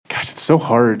so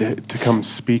hard to come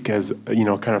speak as,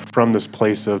 kind of from this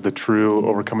place of the true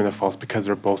overcoming the false, because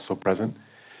they're both so present.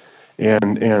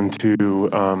 And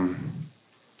to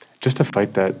just to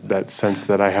fight that sense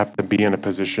that I have to be in a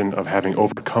position of having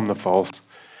overcome the false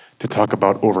to talk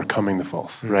about overcoming the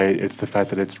false, right? It's the fact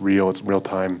that it's real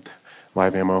time,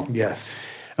 live ammo. Yes.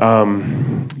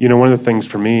 One of the things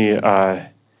for me,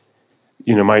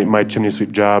 my chimney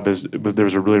sweep job there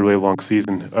was a really, really long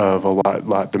season of a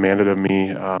lot demanded of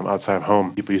me outside of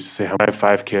home. People used to say, I have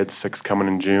 5 kids, 6 coming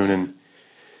in June,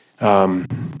 and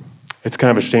it's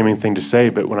kind of a shaming thing to say,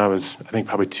 but when I was, I think,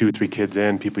 probably 2 or 3 kids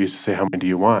in, people used to say, how many do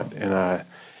you want? And I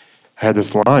had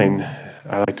this line,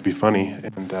 I like to be funny,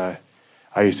 and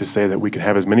I used to say that we can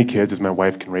have as many kids as my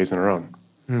wife can raise on her own.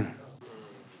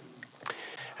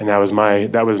 And that was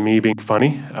me being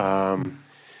funny,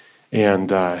 and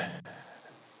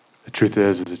the truth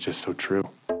is it's just so true.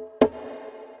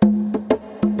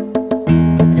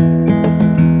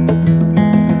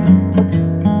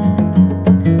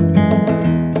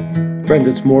 Friends,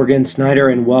 it's Morgan Snyder,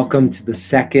 and welcome to the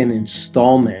second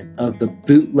installment of the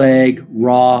bootleg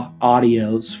raw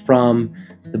audios from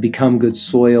the Become Good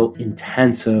Soil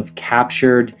Intensive,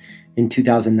 captured in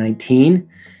 2019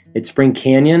 at Spring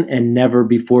Canyon and never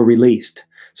before released.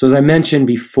 So as I mentioned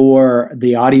before,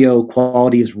 the audio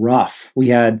quality is rough.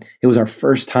 It was our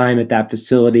first time at that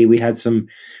facility. We had some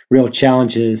real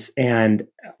challenges, and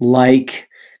like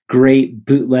great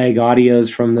bootleg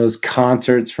audios from those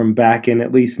concerts from back in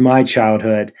at least my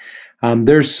childhood,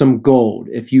 there's some gold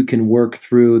if you can work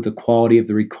through the quality of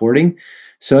the recording.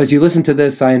 So as you listen to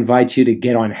this, I invite you to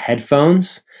get on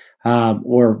headphones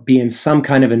or be in some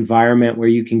kind of environment where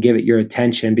you can give it your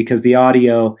attention, because the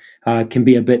audio can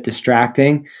be a bit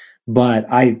distracting, but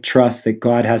I trust that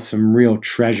God has some real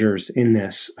treasures in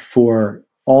this for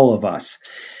all of us.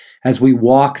 As we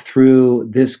walk through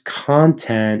this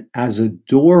content as a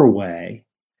doorway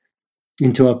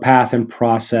into a path and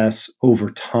process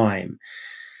over time,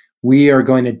 we are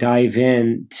going to dive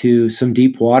into some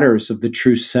deep waters of the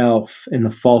true self and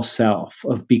the false self,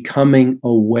 of becoming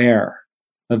aware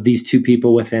of these two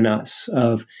people within us,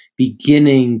 of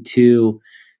beginning to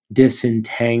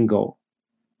disentangle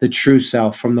the true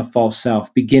self from the false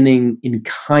self, beginning in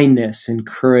kindness and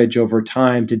courage over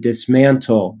time to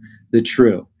dismantle the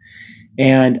true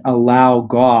and allow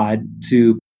God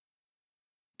to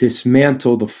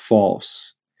dismantle the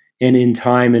false, and in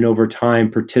time and over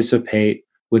time participate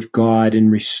with God in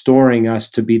restoring us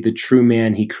to be the true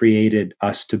man He created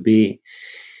us to be.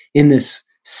 In this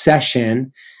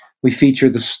session, we feature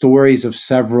the stories of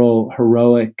several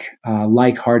heroic,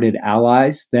 like-hearted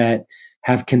allies that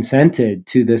have consented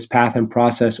to this path and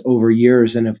process over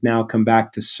years and have now come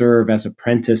back to serve as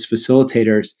apprentice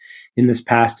facilitators in this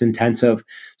past intensive.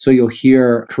 So you'll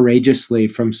hear courageously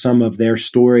from some of their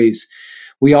stories.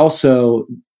 We also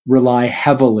rely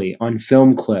heavily on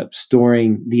film clips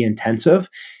during the intensive,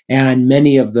 and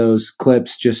many of those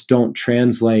clips just don't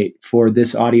translate for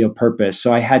this audio purpose.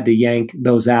 So I had to yank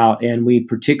those out, and we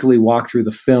particularly walk through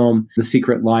the film, The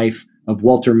Secret Life of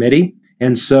Walter Mitty.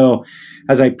 And so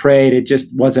as I prayed, it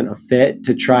just wasn't a fit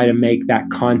to try to make that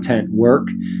content work.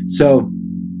 So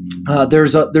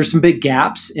there's some big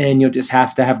gaps, and you'll just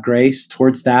have to have grace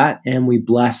towards that, and we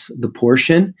bless the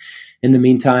portion. In the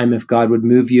meantime, if God would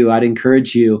move you, I'd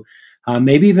encourage you,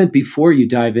 maybe even before you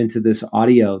dive into this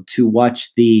audio, to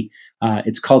watch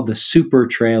it's called the super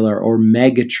trailer or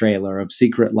mega trailer of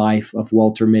Secret Life of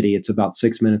Walter Mitty. It's about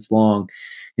 6 minutes long.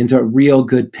 It's a real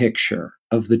good picture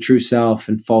of the true self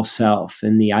and false self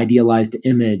and the idealized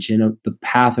image and the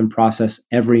path and process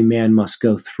every man must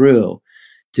go through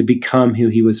to become who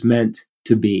he was meant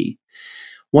to be.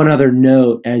 One other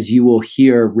note, as you will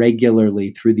hear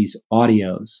regularly through these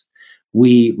audios,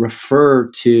 we refer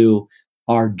to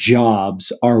our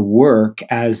jobs, our work,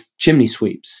 as chimney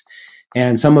sweeps.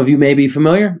 And some of you may be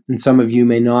familiar and some of you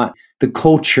may not. The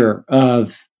culture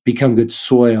of Become Good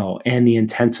Soil and the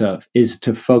intensive is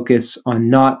to focus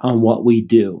not on what we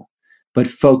do, but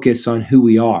focus on who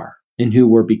we are and who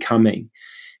we're becoming.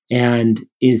 And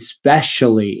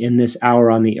especially in this hour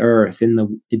on the earth, in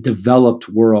the developed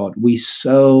world, we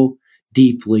so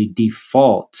deeply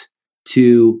default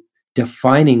to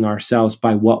defining ourselves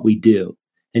by what we do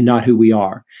and not who we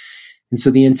are. And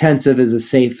so the intensive is a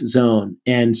safe zone,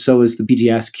 and so is the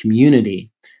BGS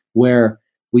community, where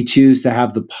we choose to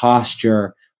have the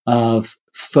posture of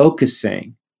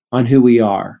focusing on who we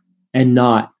are and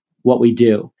not what we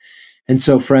do. And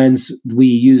so, friends, we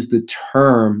use the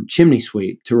term chimney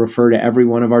sweep to refer to every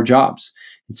one of our jobs.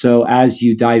 And so as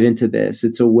you dive into this,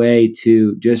 it's a way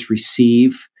to just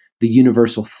receive the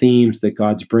universal themes that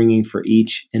God's bringing for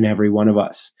each and every one of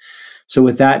us. So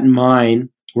with that in mind,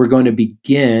 we're going to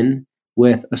begin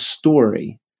with a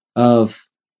story of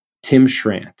Tim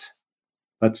Schrant.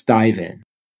 Let's dive in.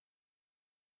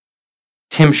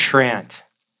 Tim Schrant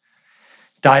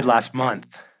died last month.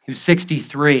 He was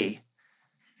 63.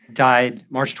 Died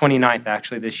March 29th,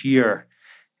 actually, this year,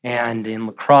 and in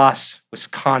La Crosse,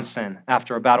 Wisconsin,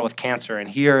 after a battle with cancer. And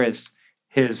here is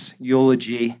his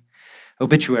eulogy,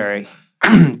 obituary.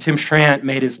 Tim Schrant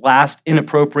made his last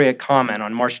inappropriate comment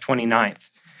on March 29th.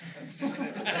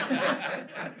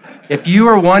 If you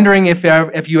are wondering if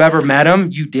you ever met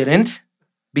him, you didn't,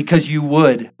 because you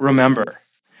would remember.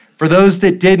 For those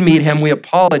that did meet him, we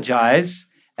apologize,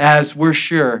 as we're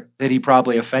sure that he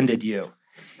probably offended you.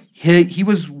 He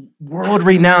was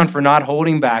world-renowned for not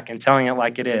holding back and telling it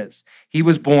like it is. He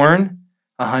was born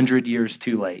 100 years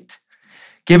too late.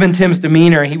 Given Tim's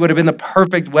demeanor, he would have been the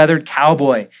perfect weathered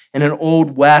cowboy in an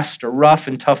old West or rough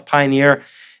and tough pioneer.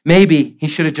 Maybe he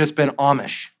should have just been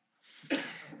Amish.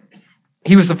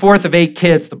 He was the fourth of 8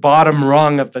 kids, the bottom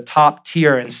rung of the top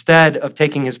tier. Instead of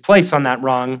taking his place on that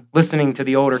rung, listening to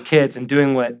the older kids and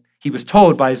doing what he was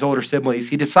told by his older siblings,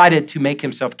 he decided to make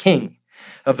himself king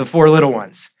of the 4 little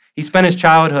ones. He spent his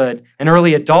childhood and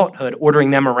early adulthood ordering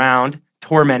them around,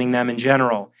 tormenting them in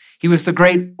general. He was the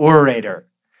great orator,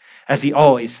 as he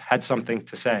always had something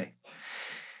to say.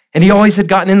 And he always had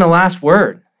gotten in the last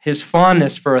word. His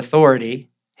fondness for authority,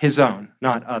 his own,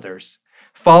 not others,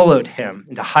 followed him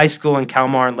into high school in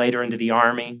Kalmar and later into the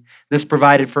Army. This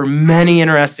provided for many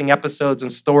interesting episodes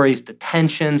and stories,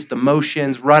 detentions,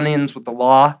 demotions, run-ins with the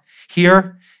law,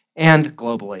 here and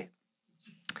globally.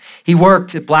 He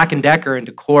worked at Black & Decker in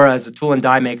Decorah as a tool and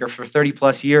die maker for 30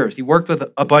 plus years. He worked with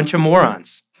a bunch of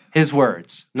morons. His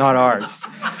words, not ours.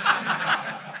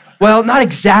 Well, not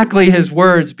exactly his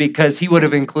words, because he would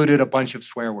have included a bunch of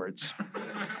swear words.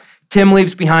 Tim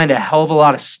leaves behind a hell of a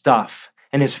lot of stuff,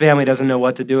 and his family doesn't know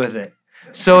what to do with it.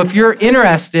 So if you're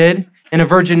interested in a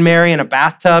Virgin Mary in a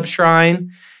bathtub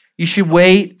shrine, you should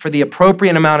wait for the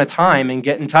appropriate amount of time and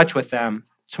get in touch with them.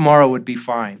 Tomorrow would be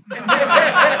fine.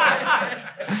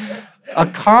 A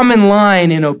common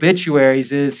line in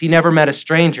obituaries is he never met a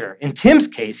stranger. In Tim's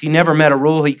case, he never met a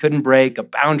rule he couldn't break, a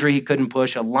boundary he couldn't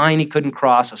push, a line he couldn't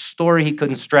cross, a story he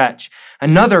couldn't stretch.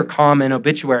 Another common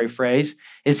obituary phrase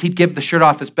is he'd give the shirt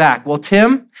off his back. Well,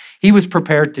 Tim, he was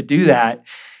prepared to do that,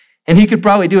 and he could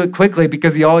probably do it quickly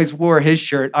because he always wore his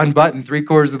shirt unbuttoned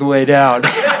 3/4 of the way down.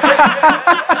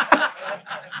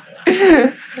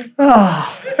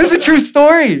 Oh, it's a true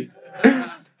story.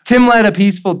 Tim led a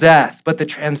peaceful death, but the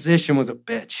transition was a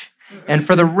bitch. And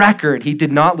for the record, he did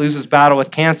not lose his battle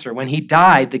with cancer. When he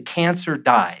died, the cancer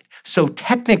died. So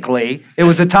technically, it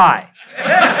was a tie.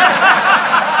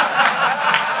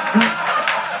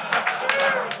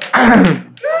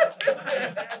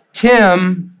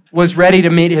 Tim was ready to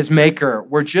meet his maker.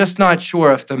 We're just not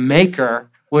sure if the maker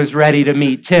was ready to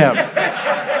meet Tim.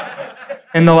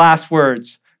 And the last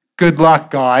words, good luck,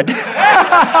 God.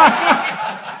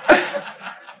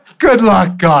 Good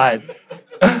luck, God.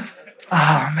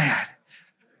 Oh, man.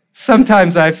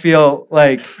 Sometimes I feel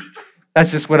like that's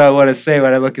just what I want to say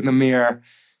when I look in the mirror.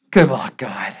 Good luck,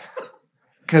 God.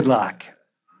 Good luck.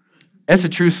 That's a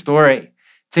true story.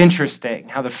 It's interesting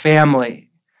how the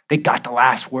family, they got the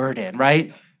last word in,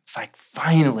 right? It's like,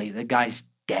 finally, the guy's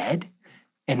dead,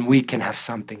 and we can have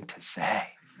something to say.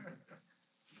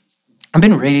 I've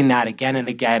been reading that again and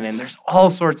again, and there's all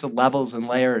sorts of levels and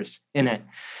layers in it.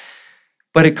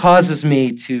 But it causes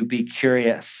me to be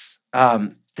curious.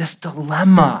 This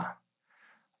dilemma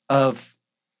of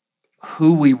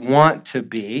who we want to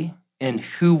be and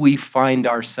who we find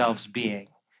ourselves being,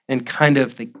 and kind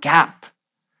of the gap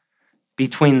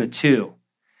between the two.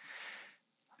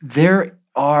 There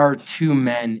are 2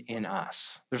 men in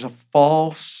us. There's a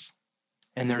false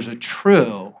and there's a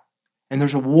true, and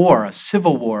there's a war, a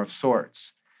civil war of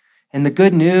sorts. And the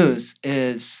good news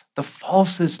is the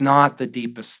false is not the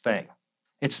deepest thing.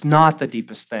 It's not the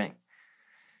deepest thing.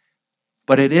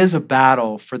 But it is a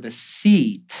battle for the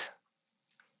seat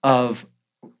of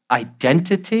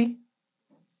identity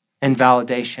and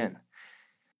validation.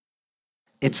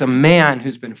 It's a man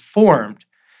who's been formed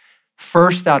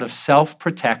first out of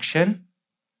self-protection.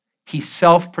 He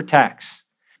self-protects.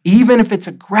 Even if it's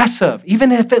aggressive,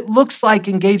 even if it looks like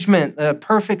engagement, a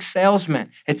perfect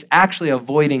salesman, it's actually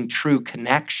avoiding true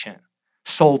connection,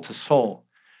 soul to soul,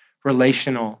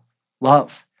 relational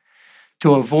love,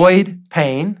 to avoid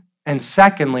pain, and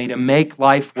secondly, to make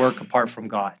life work apart from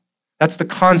God. That's the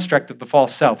construct of the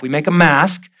false self. We make a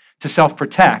mask to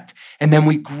self-protect, and then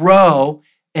we grow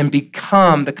and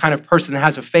become the kind of person that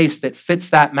has a face that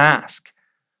fits that mask.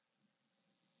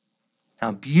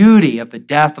 Now, beauty of the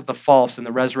death of the false and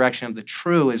the resurrection of the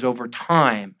true is over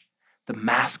time, the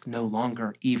mask no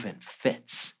longer even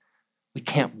fits. We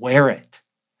can't wear it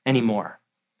anymore.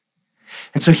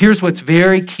 And so here's what's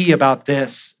very key about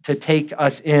this to take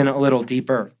us in a little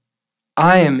deeper.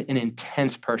 I am an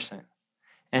intense person.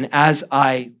 And as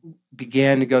I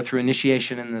began to go through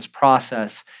initiation in this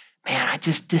process, man, I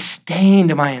just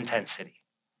disdained my intensity.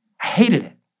 I hated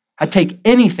it. I'd take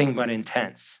anything but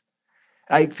intense.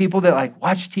 Like people that like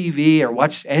watch TV or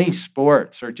watch any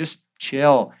sports or just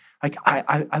chill. Like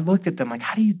I looked at them like,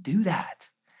 how do you do that?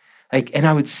 Like, and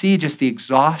I would see just the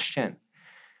exhaustion.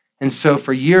 And so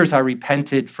for years I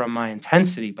repented from my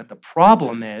intensity. But the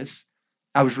problem is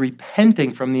I was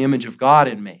repenting from the image of God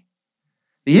in me.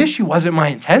 The issue wasn't my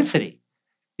intensity.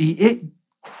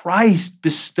 Christ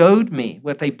bestowed me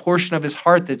with a portion of his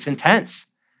heart that's intense.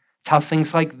 It's how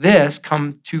things like this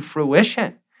come to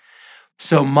fruition.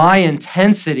 So my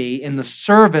intensity in the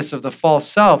service of the false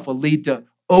self will lead to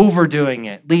overdoing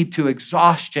it, lead to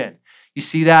exhaustion. You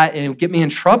see that? And it will get me in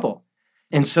trouble.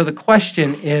 And so the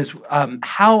question is,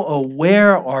 how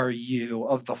aware are you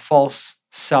of the false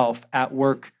self at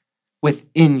work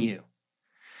within you?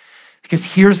 Because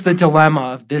here's the dilemma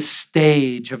of this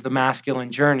stage of the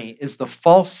masculine journey, is the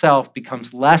false self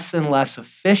becomes less and less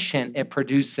efficient at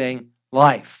producing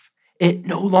life. It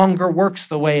no longer works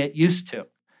the way it used to.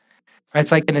 Right?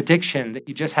 It's like an addiction that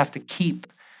you just have to keep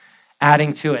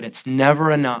adding to it. It's never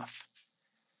enough.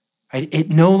 Right? It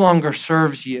no longer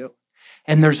serves you.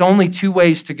 And there's only two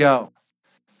ways to go.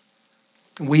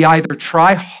 We either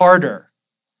try harder,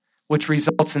 which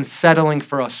results in settling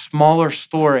for a smaller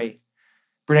story.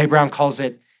 Brené Brown calls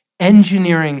it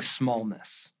engineering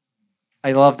smallness.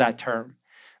 I love that term.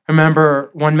 I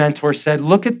remember one mentor said,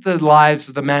 look at the lives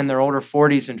of the men in their older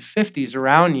 40s and 50s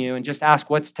around you and just ask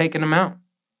what's taken them out.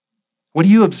 What do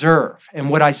you observe? And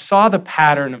what I saw the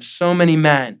pattern of so many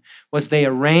men was they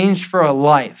arranged for a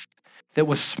life that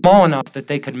was small enough that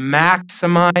they could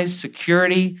maximize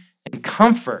security and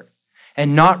comfort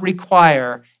and not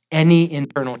require any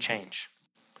internal change.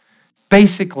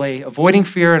 Basically, avoiding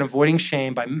fear and avoiding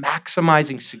shame by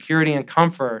maximizing security and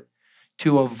comfort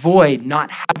to avoid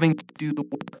not having to do the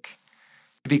work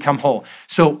to become whole.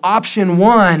 So option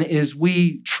one is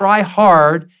we try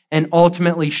hard and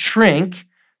ultimately shrink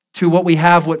to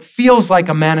what feels like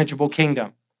a manageable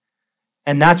kingdom.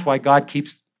 And that's why God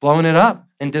keeps blowing it up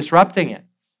and disrupting it,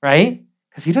 right?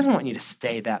 Because he doesn't want you to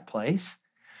stay that place.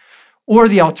 Or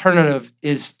the alternative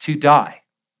is to die.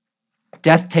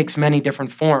 Death takes many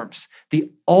different forms.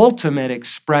 The ultimate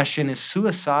expression is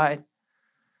suicide,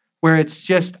 where it's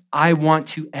just, I want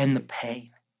to end the pain.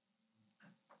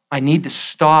 I need to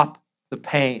stop the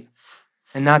pain.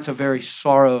 And that's a very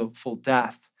sorrowful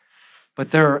death.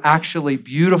 But there are actually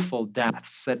beautiful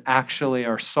deaths that actually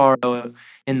are sorrow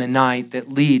in the night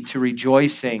that lead to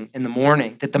rejoicing in the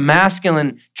morning. That the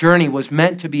masculine journey was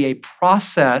meant to be a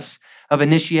process of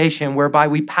initiation whereby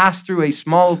we pass through a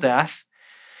small death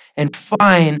and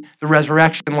find the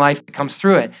resurrection life that comes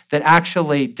through it. That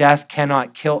actually death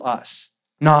cannot kill us,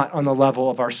 not on the level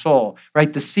of our soul,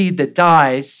 right? The seed that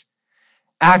dies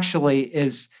actually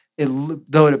is,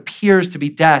 though it appears to be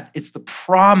death, it's the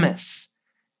promise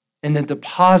and the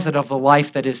deposit of the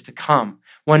life that is to come.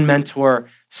 One mentor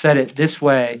said it this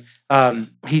way.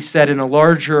 He said, in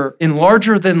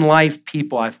larger than life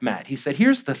people I've met, he said,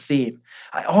 here's the theme.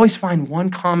 I always find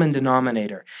one common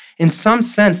denominator. In some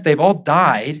sense, they've all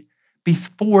died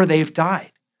before they've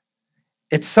died.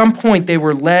 At some point, they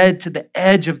were led to the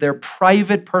edge of their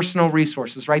private personal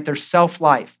resources, right? Their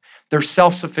self-life, their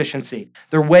self-sufficiency,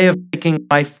 their way of making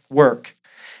life work.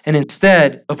 And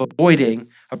instead of avoiding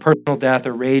a personal death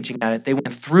or raging at it, they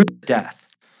went through death,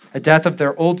 a death of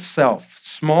their old self,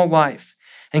 small life,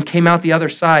 and came out the other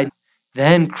side.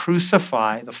 Then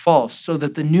crucify the false so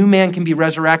that the new man can be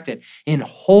resurrected in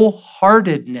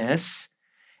wholeheartedness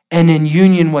and in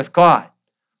union with God.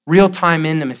 Real-time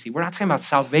intimacy. We're not talking about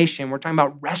salvation. We're talking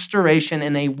about restoration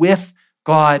in a with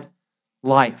God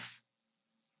life.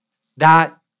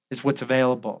 That is what's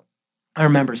available. I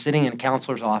remember sitting in a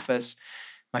counselor's office,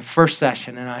 my first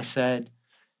session, and I said,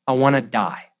 I want to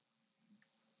die.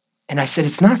 And I said,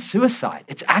 it's not suicide.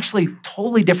 It's actually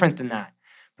totally different than that.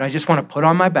 But I just want to put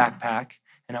on my backpack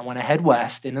and I want to head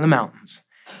west into the mountains.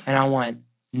 And I want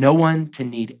no one to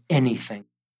need anything.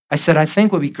 I said, I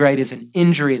think what would be great is an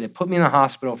injury that put me in the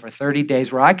hospital for 30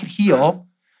 days where I could heal,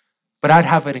 but I'd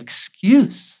have an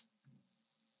excuse.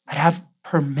 I'd have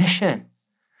permission.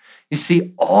 You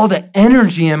see, all the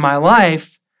energy in my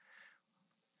life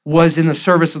was in the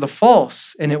service of the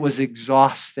false, and it was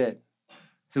exhausted.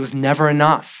 It was never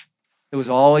enough. It was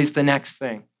always the next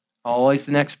thing, always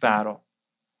the next battle,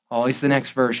 always the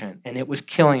next version, and it was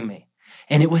killing me.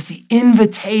 And it was the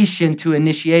invitation to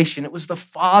initiation. It was the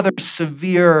Father's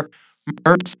severe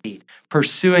mercy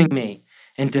pursuing me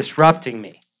and disrupting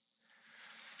me.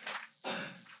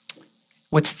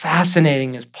 What's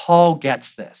fascinating is Paul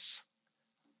gets this.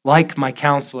 Like my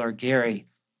counselor, Gary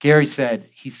said,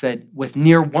 with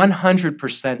near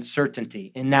 100%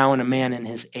 certainty, and now in a man in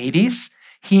his 80s,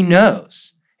 he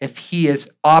knows if he is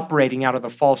operating out of the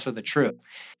false or the true.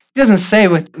 He doesn't say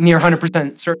with near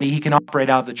 100% certainty he can operate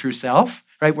out of the true self,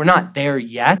 right? We're not there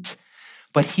yet,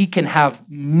 but he can have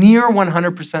near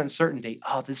 100% certainty.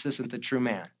 Oh, this isn't the true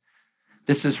man.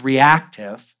 This is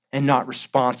reactive and not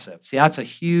responsive. See, that's a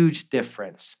huge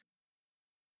difference.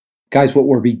 Guys, what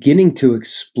we're beginning to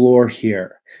explore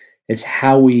here is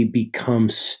how we become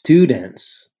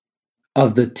students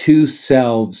of the two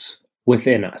selves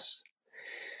within us.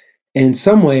 And in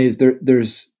some ways,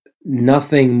 there's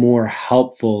nothing more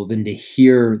helpful than to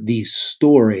hear these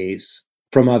stories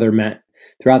from other men.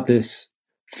 Throughout this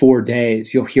 4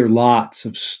 days, you'll hear lots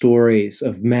of stories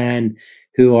of men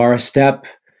who are a step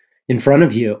in front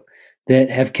of you that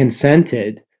have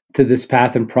consented to this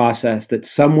path and process, that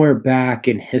somewhere back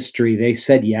in history, they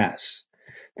said yes.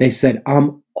 They said,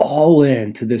 I'm all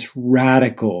in to this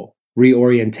radical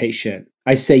reorientation.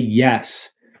 I say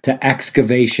yes to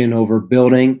excavation over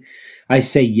building. I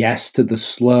say yes to the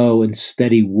slow and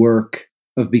steady work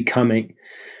of becoming.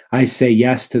 I say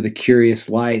yes to the curious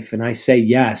life. And I say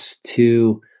yes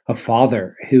to a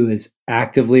Father who is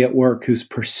actively at work, who's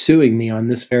pursuing me on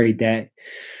this very day.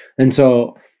 And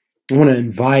so I want to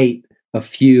invite a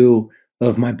few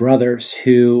of my brothers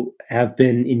who have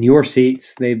been in your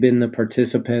seats. They've been the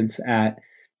participants at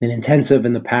an intensive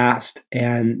in the past,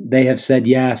 and they have said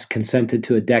yes, consented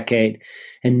to a decade.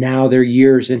 And now they're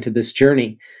years into this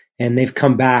journey, and they've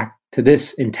come back to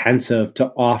this intensive to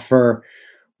offer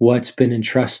what's been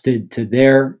entrusted to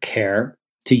their care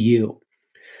to you.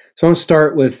 So I want to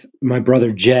start with my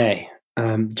brother, Jay.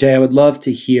 Jay, I would love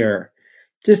to hear,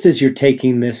 just as you're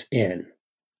taking this in,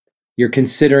 you're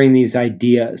considering these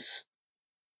ideas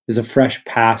as a fresh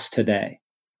pass today.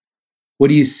 What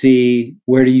do you see?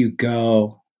 Where do you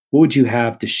go? What would you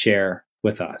have to share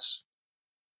with us?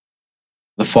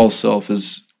 The false self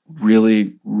is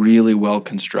really, really well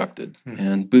constructed.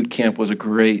 And boot camp was a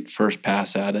great first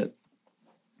pass at it.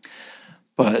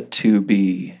 But to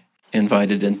be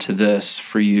invited into this,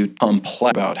 for you to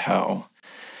complex about how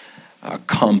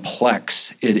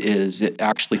complex it is, it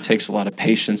actually takes a lot of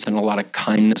patience and a lot of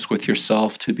kindness with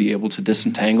yourself to be able to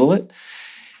disentangle it.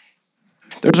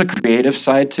 There's a creative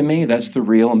side to me, that's the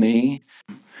real me.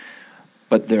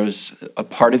 But there's a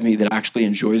part of me that actually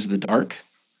enjoys the dark.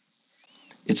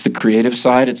 It's the creative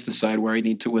side. It's the side where I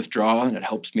need to withdraw, and it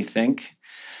helps me think.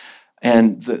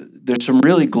 And there's some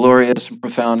really glorious and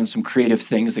profound and some creative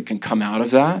things that can come out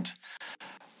of that.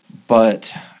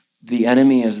 But the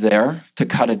enemy is there to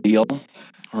cut a deal,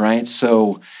 right?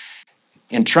 So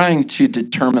in trying to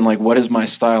determine, like, what is my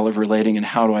style of relating and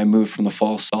how do I move from the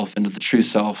false self into the true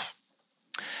self,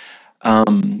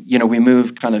 we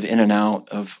move kind of in and out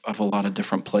of a lot of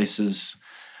different places.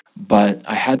 But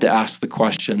I had to ask the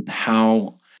question,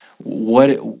 who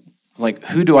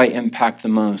do I impact the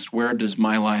most? Where does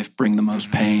my life bring the most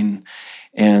pain?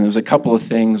 And there's a couple of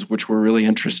things which were really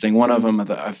interesting. One of them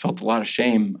that I felt a lot of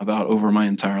shame about over my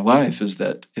entire life is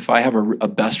that if I have a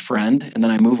best friend and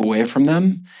then I move away from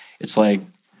them, it's like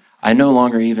I no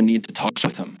longer even need to talk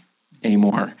with them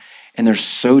anymore. And they're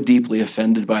so deeply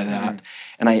offended by that.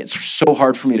 And it's so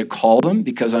hard for me to call them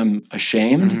because I'm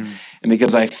ashamed and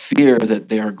because I fear that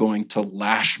they are going to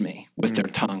lash me with their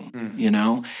tongue,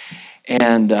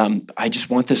 And I just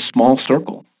want this small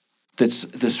circle that's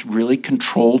this really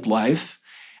controlled life.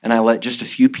 And I let just a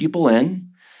few people in.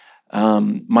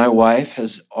 My wife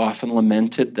has often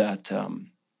lamented that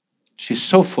she's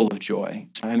so full of joy.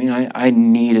 I mean, I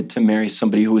needed to marry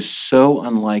somebody who was so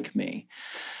unlike me,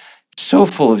 so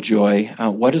full of joy.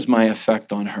 What is my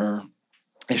effect on her?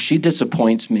 If she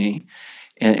disappoints me,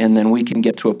 and then we can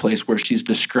get to a place where she's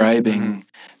describing,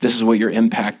 this is what your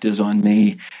impact is on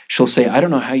me. She'll say, I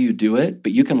don't know how you do it,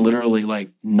 but you can literally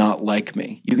not like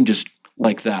me. You can just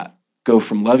like that go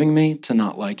from loving me to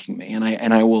not liking me, and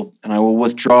I will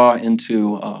withdraw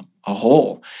into a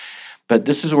hole. But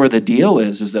this is where the deal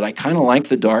is that I kind of like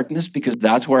the darkness because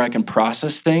that's where I can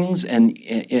process things,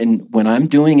 and when I'm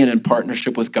doing it in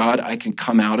partnership with God, I can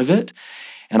come out of it.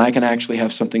 And I can actually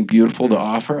have something beautiful to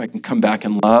offer. I can come back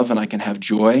in love, and I can have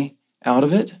joy out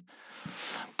of it.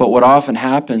 But what often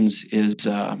happens is,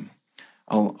 when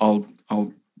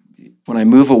I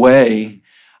move away,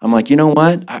 I'm like, you know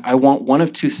what? I want one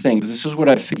of two things. This is what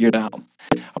I figured out.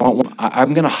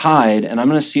 I'm going to hide, and I'm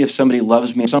going to see if somebody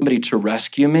loves me, somebody to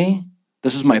rescue me.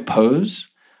 This is my pose.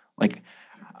 Like,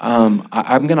 I'm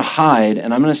going to hide,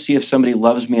 and I'm going to see if somebody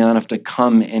loves me enough to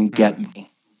come and get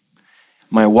me.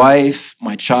 My wife,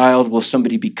 my child, will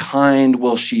somebody be kind?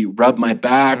 Will she rub my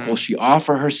back? Will she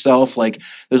offer herself? Like,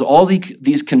 there's all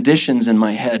these conditions in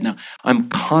my head. Now, I'm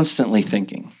constantly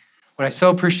thinking. What I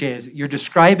so appreciate is you're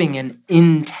describing an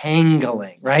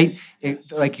entangling, right?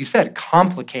 Like you said,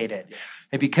 complicated.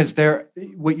 Because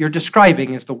what you're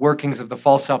describing is the workings of the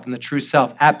false self and the true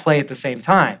self at play at the same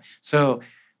time. So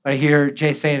what I hear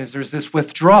Jay saying is there's this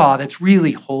withdrawal that's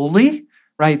really holy,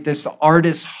 right? This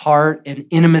artist's heart and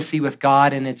intimacy with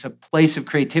God, and it's a place of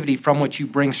creativity from which you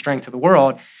bring strength to the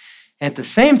world. And at the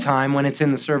same time, when it's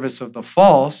in the service of the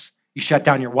false, you shut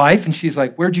down your wife, and she's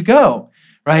like, "Where'd you go?"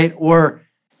 Right? Or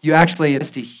you actually,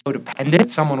 it's codependent.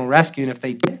 Someone will rescue, and if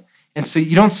they do, and so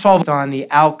you don't solve it on the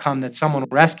outcome that someone will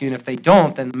rescue, and if they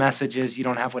don't, then the message is you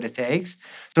don't have what it takes.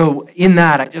 So in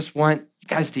that, I just want you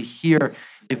guys to hear,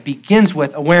 it begins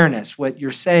with awareness. What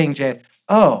you're saying, Jay,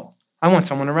 oh, I want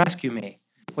someone to rescue me.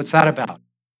 What's that about?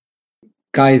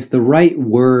 Guys, the right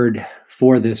word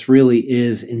for this really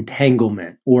is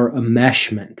entanglement or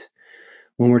enmeshment.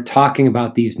 When we're talking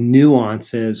about these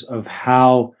nuances of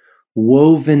how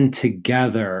woven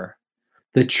together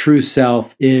the true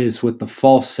self is with the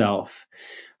false self,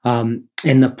 and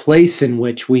the place in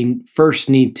which we first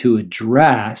need to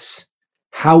address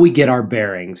how we get our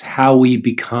bearings, how we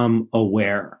become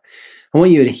aware. I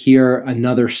want you to hear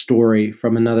another story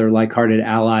from another like-hearted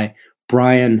ally,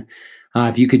 Brian.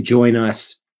 If you could join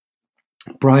us.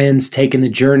 Brian's taken the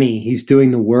journey. He's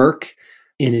doing the work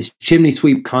in his chimney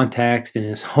sweep context, in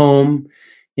his home,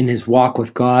 in his walk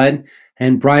with God.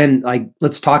 And Brian,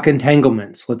 let's talk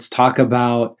entanglements. Let's talk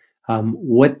about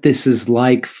what this is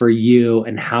like for you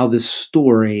and how this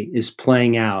story is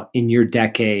playing out in your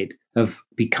decade of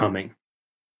becoming.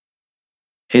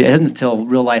 It isn't until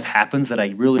real life happens that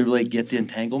I really, really get the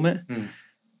entanglement.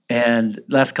 And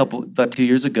about 2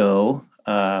 years ago,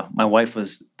 my wife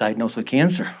was diagnosed with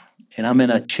cancer. And I'm in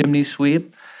a chimney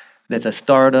sweep. That's a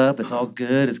startup. It's all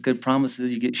good. It's good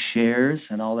promises. You get shares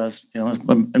and all that.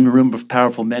 I'm in a room of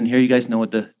powerful men here. You guys know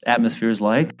what the atmosphere is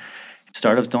like.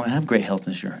 Startups don't have great health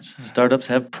insurance. Startups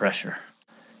have pressure.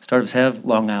 Startups have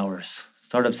long hours.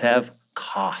 Startups have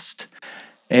cost.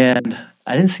 And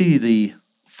I didn't see the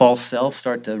false self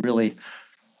start to really,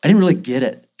 I didn't really get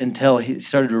it until he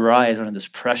started to rise under this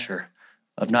pressure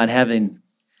of not having,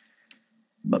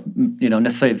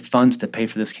 necessarily funds to pay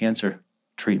for this cancer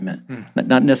treatment,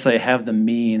 not necessarily have the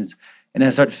means. And then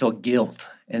I started to feel guilt.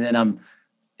 And then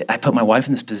I put my wife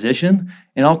in this position,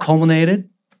 and all culminated.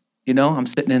 I'm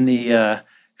sitting in the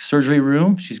surgery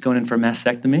room. She's going in for a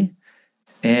mastectomy,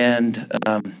 and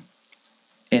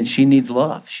she needs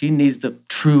love. She needs the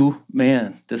true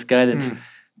man, this guy that's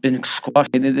been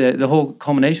squashed. The whole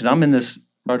culmination, I'm in this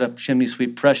startup chimney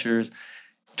sweep pressures.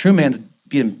 True man's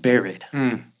being buried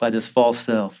by this false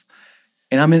self.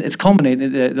 And it's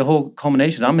culminated, the whole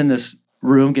culmination. I'm in this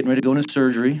room getting ready to go into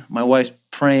surgery. My wife's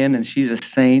praying, and she's a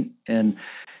saint, and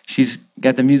she's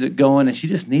got the music going, and she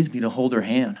just needs me to hold her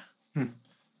hand.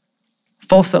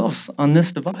 False self's on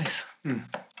this device.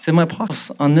 It's in my pocket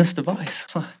on this device.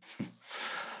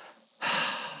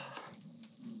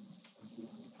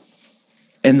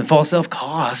 And the false self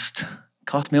cost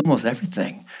me almost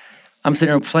everything. I'm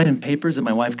sitting there signing papers that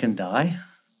my wife can die,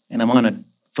 and I'm on a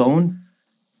phone.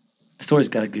 The story's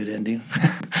got a good ending.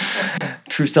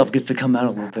 True self gets to come out a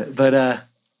little bit. But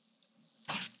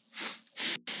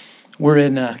we're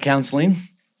in counseling,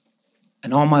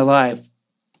 and all my life,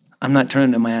 I'm not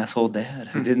turning to my asshole dad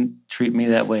who didn't treat me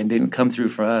that way and didn't come through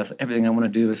for us. Everything I want to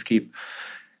do is keep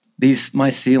my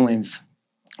ceilings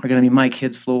are going to be my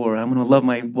kid's floor. I'm going to love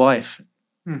my wife,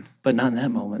 but not in that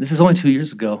moment. This is only 2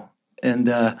 years ago. And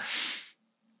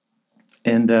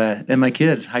my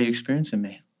kids, how are you experiencing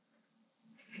me?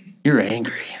 You're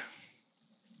angry.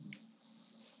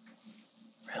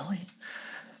 Really?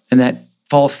 And that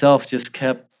false self just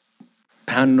kept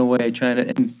pounding away, trying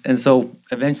to, and so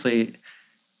eventually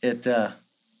it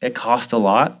cost a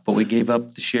lot, but we gave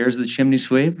up the shares of the chimney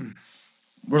sweep.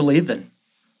 We're leaving.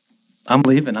 I'm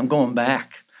leaving. I'm going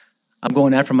back. I'm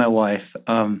going after my wife.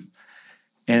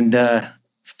 And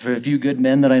for a few good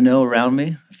men that I know around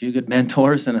me, a few good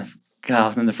mentors, and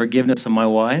the forgiveness of my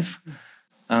wife,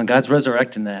 God's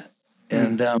resurrecting that.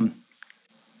 And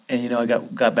I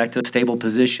got back to a stable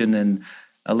position and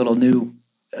a little new,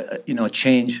 a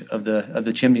change of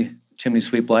the chimney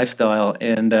sweep lifestyle.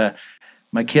 And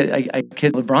kid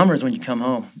the barometers when you come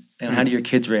home, and how do your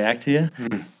kids react to you?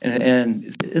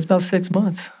 And it's about 6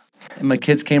 months, and my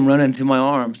kids came running into my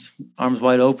arms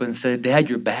wide open, and said, "Dad,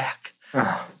 you're back."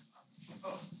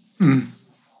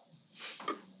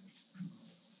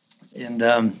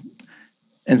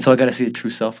 And so I got to see the true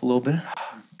self a little bit.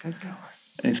 Good going.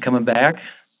 And he's coming back.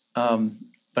 But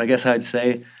I guess I'd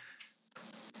say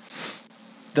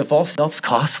the false self's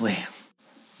costly.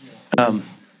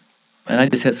 And I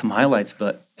just hit some highlights,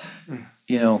 but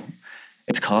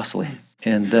it's costly.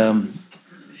 And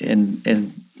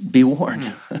be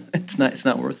warned, it's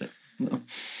not worth it. No.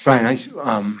 Brian,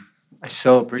 I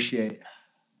so appreciate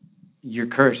your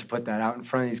courage to put that out in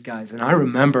front of these guys. And I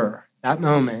remember that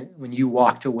moment when you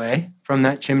walked away from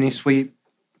that chimney sweep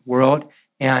world,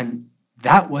 and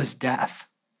that was death,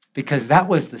 because that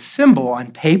was the symbol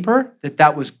on paper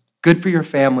that was good for your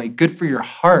family, good for your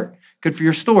heart, good for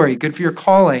your story, good for your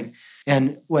calling.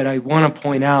 And what I want to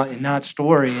point out in that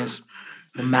story is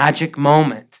the magic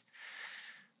moment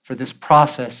for this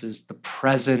process is the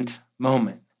present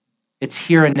moment. It's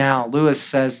here and now. Lewis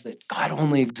says that God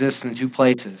only exists in two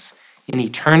places, in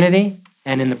eternity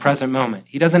and in the present moment.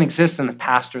 He doesn't exist in the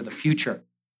past or the future.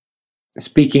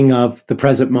 Speaking of the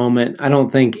present moment, I don't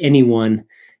think anyone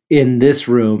in this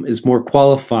room is more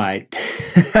qualified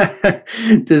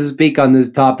to speak on this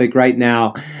topic right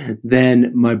now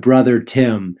than my brother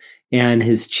Tim and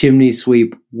his chimney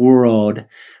sweep world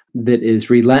that is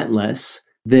relentless,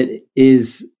 that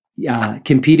is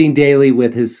competing daily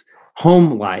with his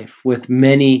home life, with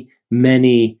many,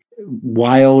 many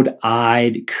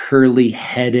wild-eyed,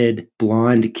 curly-headed,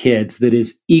 blonde kids that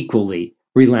is equally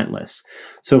relentless.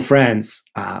 So friends,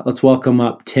 let's welcome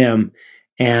up Tim.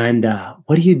 And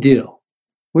what do you do?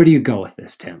 Where do you go with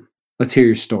this, Tim? Let's hear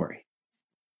your story.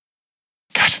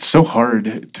 Gosh, it's so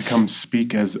hard to come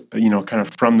speak as, kind of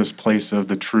from this place of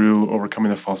the true overcoming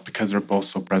the false, because they're both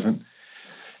so present.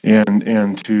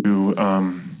 And to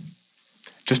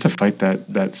just to fight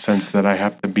that sense that I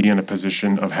have to be in a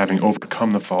position of having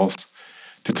overcome the false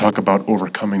to talk about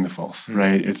overcoming the false,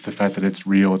 right? It's the fact that it's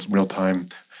real time,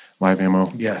 live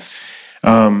ammo. Yes.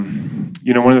 One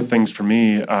of the things for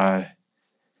me, my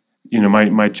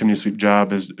chimney sweep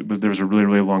job there was a really,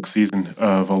 really long season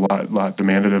of a lot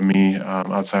demanded of me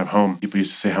outside of home. People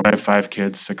used to say, I have 5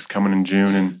 kids, 6 coming in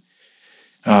June,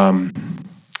 and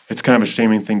it's kind of a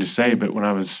shaming thing to say, but when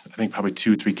I was, I think probably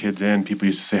 2 or 3 kids in, people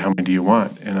used to say, how many do you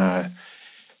want? And I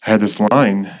had this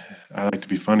line, I like to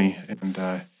be funny, and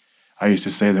I used to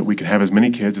say that we can have as many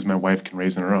kids as my wife can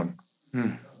raise on her own.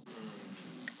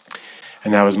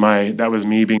 And that was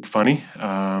me being funny.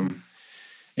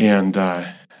 And the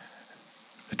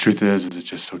truth is it's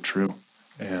just so true.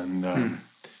 And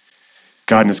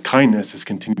God in his kindness has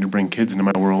continued to bring kids into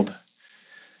my world,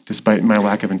 despite my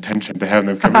lack of intention to have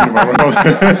them come into my world.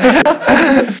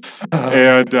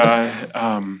 And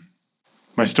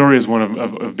my story is one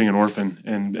of being an orphan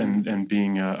and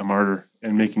being a martyr,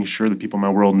 and making sure that people in my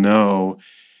world know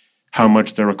how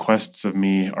much their requests of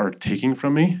me are taking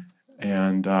from me,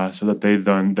 and so that they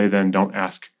then don't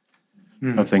ask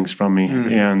of things from me.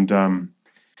 And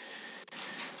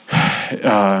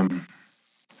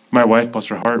my wife, bless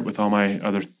her heart, with all my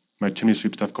chimney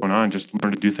sweep stuff going on, just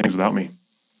learned to do things without me.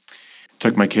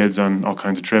 Took my kids on all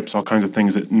kinds of trips, all kinds of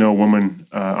things that no woman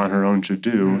on her own should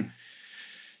do.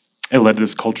 It led to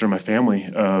this culture in my family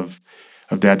of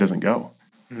dad doesn't go.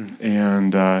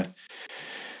 And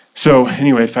so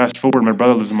anyway, fast forward, my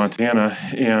brother lives in Montana,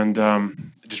 and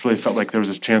it just really felt like there was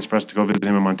this chance for us to go visit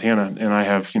him in Montana. And I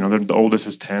have, the oldest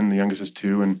is 10, the youngest is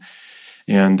 2,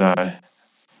 and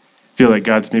feel like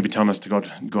God's maybe telling us to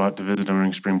go out to visit him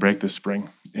during spring break this spring.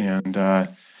 And I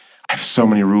have so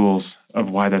many rules of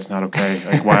why that's not okay,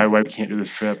 like why we can't do this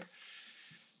trip.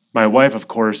 My wife, of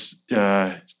course,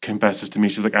 confesses to me.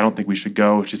 She's like, I don't think we should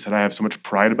go. She said, I have so much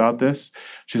pride about this.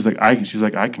 She's like, I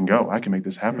can go. I can make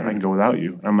this happen. I can go without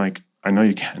you. I'm like, I know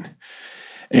you can.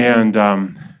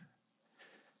 And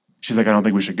she's like, I don't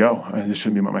think we should go. This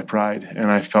shouldn't be about my pride.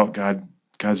 And I felt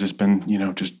God's just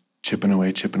been, just chipping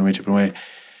away.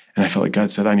 And I felt like God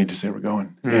said, I need to say we're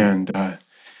going. And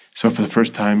so for the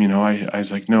first time, I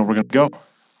was like, no, we're going to go.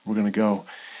 We're going to go.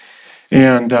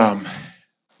 And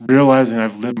realizing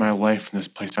I've lived my life in this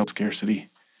place of scarcity,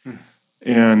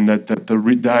 and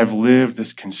that I've lived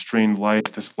this constrained life,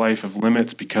 this life of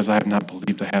limits, because I have not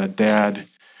believed I had a dad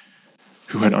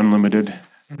who had unlimited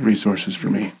resources for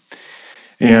me.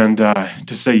 And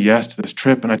to say yes to this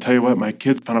trip. And I tell you what, my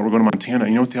kids found out we're going to Montana.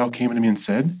 You know what they all came to me and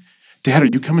said? Dad, are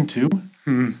you coming too?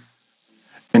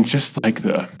 And just like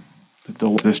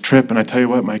this trip, and I tell you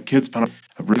what, my kids found out,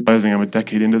 realizing I'm a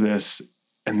decade into this,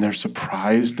 and they're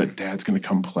surprised that Dad's going to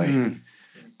come play.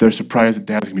 they're surprised that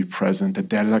dad's going to be present, that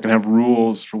dad is not going to have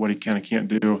rules for what he can and can't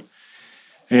do.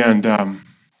 And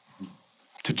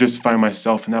to just find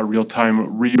myself in that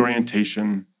real-time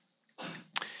reorientation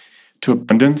to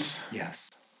abundance.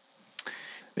 Yes.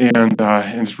 And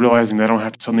just realizing that I don't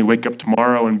have to suddenly wake up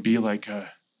tomorrow and be like a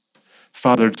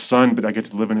fathered son, but I get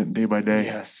to live in it day by day.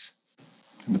 Yes.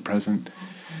 In the present.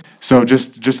 So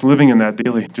just living in that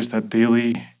daily, just that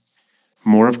daily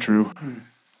more of true,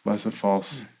 less of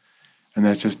false. And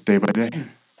that's just day by day.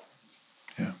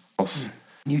 Yeah. False.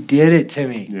 You did it,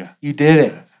 Timmy. Yeah. You did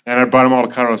it. And I brought them all to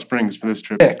Colorado Springs for this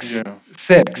trip.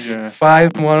 Six. Yeah.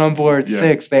 5, 1 on board, Yeah.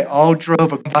 6. They all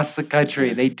drove across the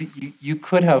country. You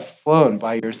could have flown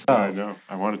by yourself. I know.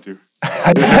 I wanted to.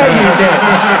 I bet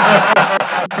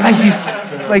you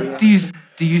did.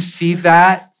 Do you see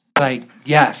that? Like,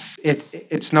 yes,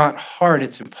 it's not hard,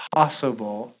 it's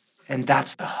impossible, and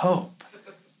that's the hope.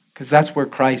 Because that's where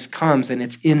Christ comes, and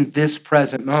it's in this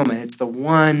present moment. It's the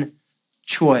one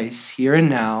choice here and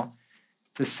now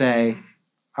to say,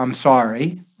 I'm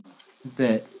sorry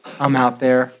that I'm out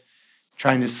there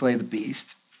trying to slay the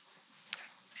beast,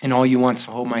 and all you want is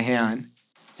to hold my hand,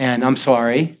 and I'm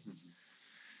sorry.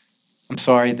 I'm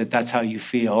sorry that that's how you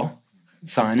feel,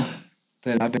 son,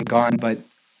 that I've been gone, but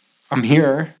I'm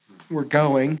here. We're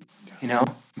going,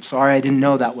 I'm sorry I didn't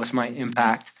know that was my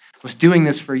impact. I was doing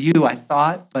this for you, I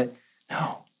thought, but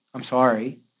no, I'm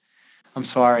sorry. I'm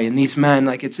sorry. And these men,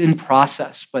 it's in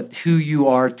process, but who you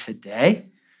are today,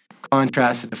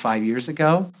 contrasted to 5 years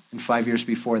ago and 5 years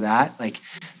before that,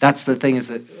 that's the thing, is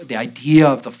that the idea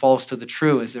of the false to the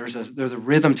true is there's a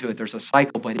rhythm to it, there's a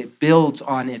cycle, but it builds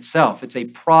on itself. It's a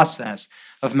process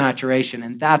of maturation,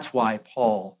 and that's why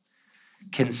Paul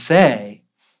can say,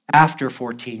 after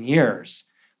 14 years,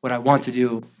 what I want to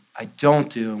do, I don't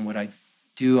do, and what I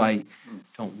do, I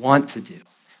don't want to do.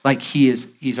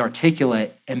 He's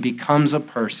articulate and becomes a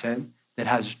person that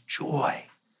has joy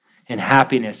and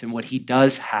happiness in what he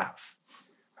does have,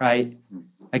 right?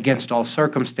 Against all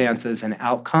circumstances and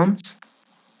outcomes.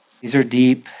 These are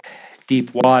deep,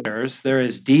 deep waters. They're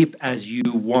as deep as you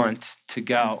want to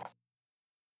go.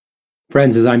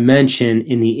 Friends, as I mentioned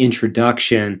in the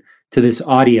introduction to this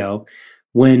audio,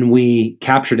 when we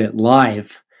captured it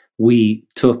live, we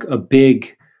took a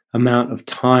big amount of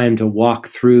time to walk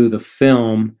through the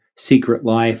film Secret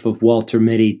Life of Walter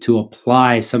Mitty to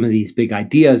apply some of these big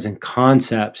ideas and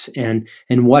concepts and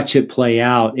watch it play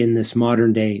out in this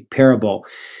modern day parable.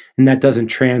 And that doesn't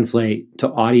translate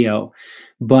to audio.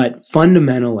 But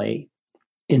fundamentally,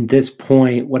 in this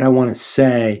point, what I want to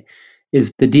say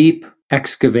is the deep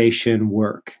excavation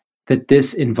work that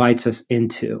this invites us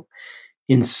into,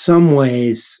 in some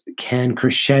ways, can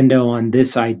crescendo on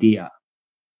this idea.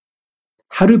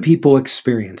 How do people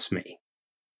experience me?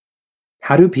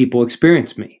 How do people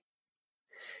experience me?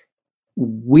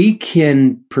 We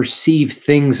can perceive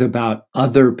things about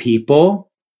other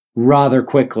people rather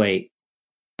quickly,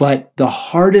 but the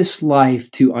hardest life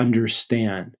to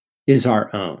understand is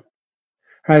our own.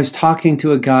 I was talking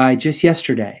to a guy just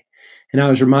yesterday, and I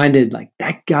was reminded,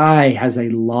 that guy has a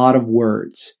lot of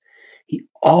words. He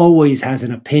always has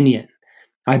an opinion.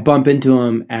 I bump into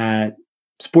him at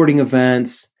sporting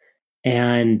events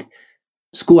and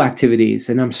school activities,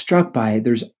 and I'm struck by it.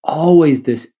 There's always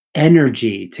this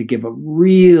energy to give a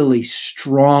really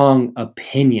strong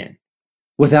opinion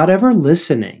without ever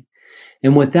listening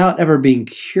and without ever being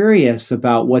curious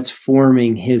about what's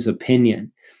forming his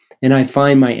opinion. And I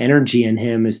find my energy in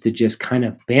him is to just kind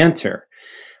of banter,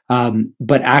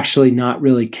 but actually not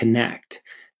really connect,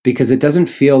 because it doesn't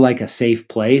feel like a safe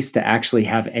place to actually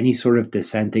have any sort of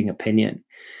dissenting opinion.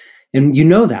 And you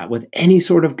know that with any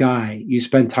sort of guy you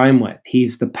spend time with.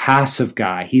 He's the passive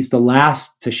guy. He's the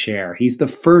last to share. He's the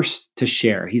first to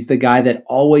share. He's the guy that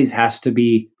always has to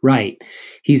be right.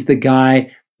 He's the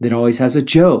guy that always has a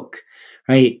joke,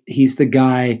 right? He's the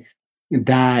guy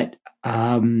that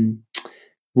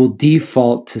will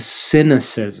default to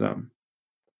cynicism,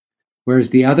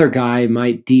 whereas the other guy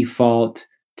might default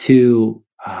to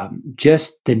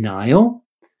just denial.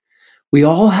 We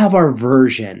all have our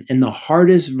version, and the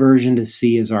hardest version to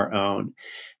see is our own.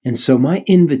 And so my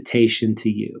invitation to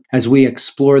you, as we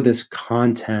explore this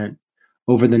content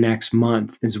over the next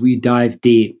month, as we dive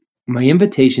deep, my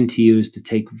invitation to you is to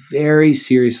take very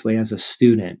seriously as a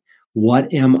student,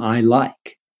 what am I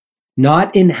like?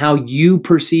 Not in how you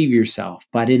perceive yourself,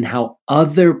 but in how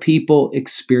other people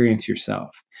experience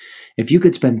yourself. If you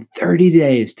could spend 30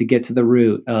 days to get to the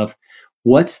root of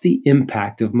what's the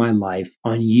impact of my life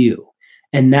on you,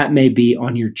 and that may be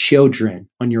on your children,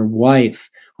 on your wife,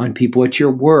 on people at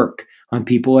your work, on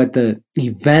people at the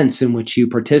events in which you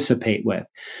participate with.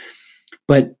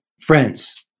 But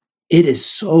friends, It is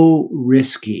so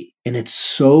risky and it's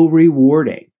so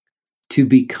rewarding to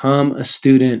become a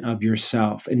student of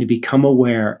yourself and to become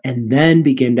aware and then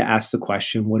begin to ask the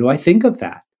question, what do I think of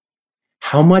that?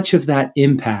 How much of that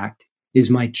impact is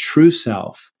my true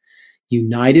self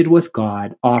united with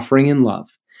God, offering in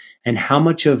love? And how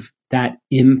much of that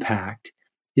impact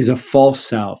is a false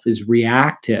self, is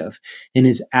reactive, and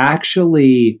is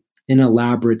actually an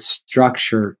elaborate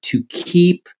structure to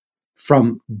keep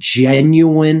from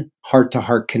genuine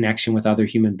heart-to-heart connection with other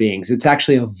human beings? It's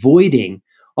actually avoiding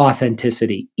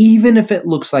authenticity, even if it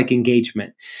looks like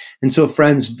engagement. And so,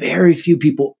 friends, very few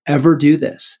people ever do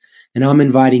this. And I'm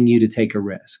inviting you to take a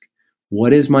risk.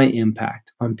 What is my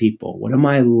impact on people? What am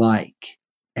I like?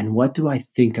 And what do I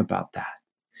think about that?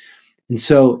 And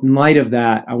so, in light of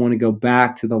that, I want to go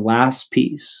back to the last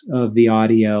piece of the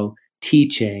audio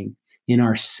teaching in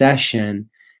our session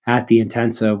at the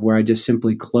intensive, where I just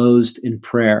simply closed in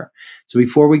prayer. So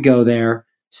before we go there,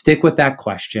 stick with that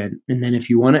question. And then if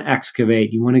you want to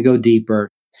excavate, you want to go deeper,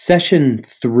 session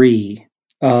 3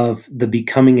 of the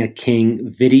Becoming a King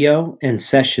video and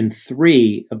session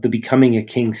 3 of the Becoming a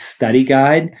King study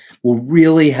guide will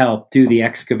really help do the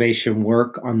excavation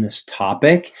work on this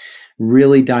topic.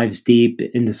 Really dives deep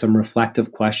into some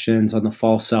reflective questions on the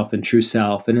false self and true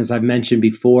self. And as I've mentioned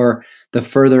before, the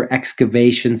further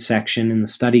excavation section in the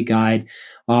study guide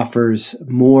offers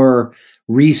more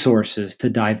resources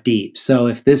to dive deep. So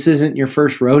if this isn't your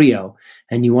first rodeo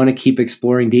and you want to keep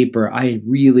exploring deeper, I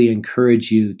really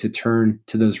encourage you to turn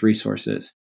to those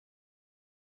resources.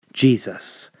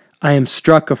 Jesus, I am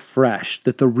struck afresh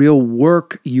that the real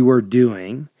work you are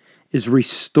doing is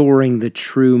restoring the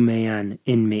true man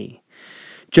in me.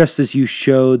 Just as you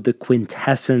showed the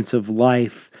quintessence of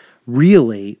life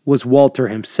really was Walter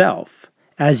himself,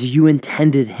 as you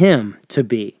intended him to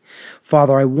be.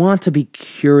 Father, I want to be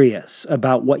curious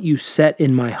about what you set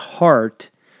in my heart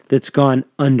that's gone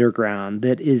underground,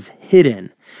 that is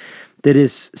hidden, that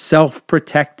is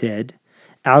self-protected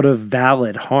out of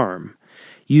valid harm.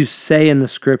 You say in the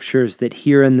scriptures that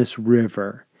here in this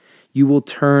river, you will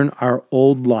turn our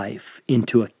old life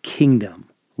into a kingdom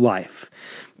life,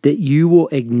 that you will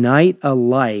ignite a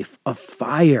life of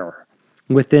fire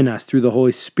within us through the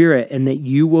Holy Spirit, and that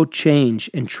you will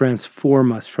change and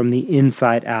transform us from the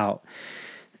inside out.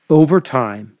 Over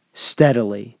time,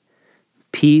 steadily,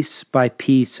 piece by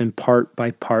piece and part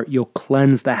by part, you'll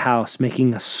cleanse the house,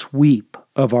 making a sweep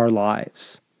of our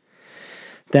lives.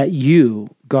 That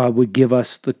you, God, would give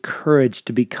us the courage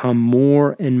to become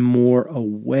more and more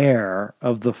aware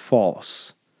of the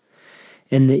false,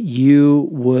 and that you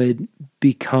would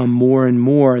become more and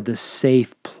more the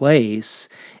safe place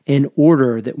in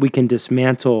order that we can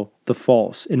dismantle the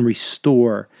false and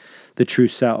restore the true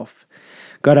self.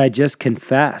 God, I just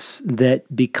confess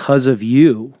that because of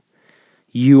you,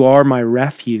 you are my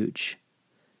refuge.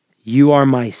 You are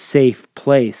my safe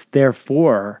place.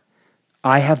 Therefore,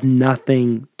 I have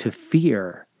nothing to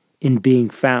fear in being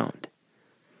found.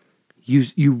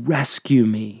 You rescue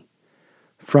me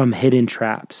from hidden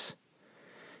traps.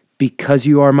 Because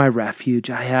you are my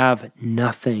refuge, I have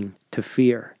nothing to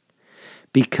fear.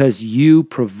 Because you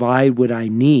provide what I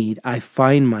need, I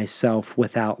find myself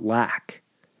without lack.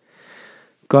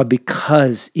 God,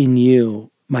 because in you,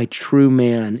 my true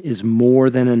man is more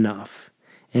than enough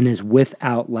and is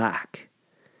without lack,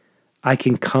 I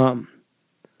can come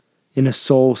in a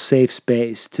soul-safe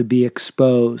space to be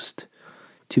exposed,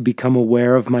 to become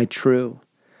aware of my true.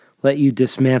 Let you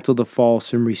dismantle the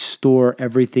false and restore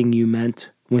everything you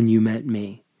meant when you met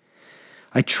me.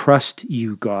 I trust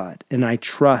you, God, and I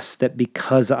trust that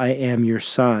because I am your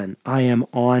son, I am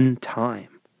on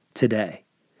time today.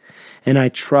 And I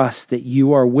trust that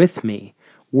you are with me,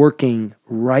 working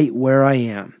right where I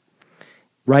am,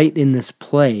 right in this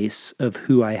place of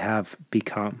who I have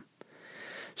become.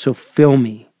 So fill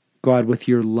me, God, with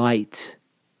your light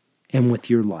and with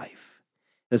your life.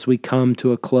 As we come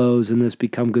to a close in this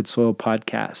Become Good Soil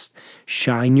podcast,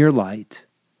 shine your light.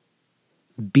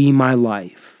 Be my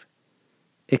life.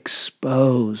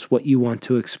 Expose what you want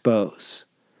to expose.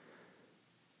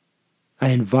 I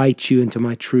invite you into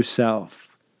my true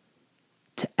self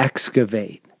to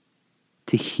excavate,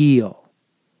 to heal,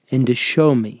 and to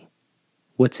show me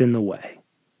what's in the way.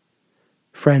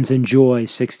 Friends, enjoy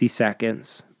 60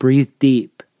 seconds. Breathe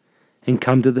deep and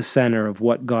come to the center of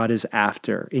what God is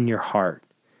after in your heart,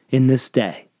 in this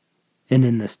day and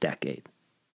in this decade.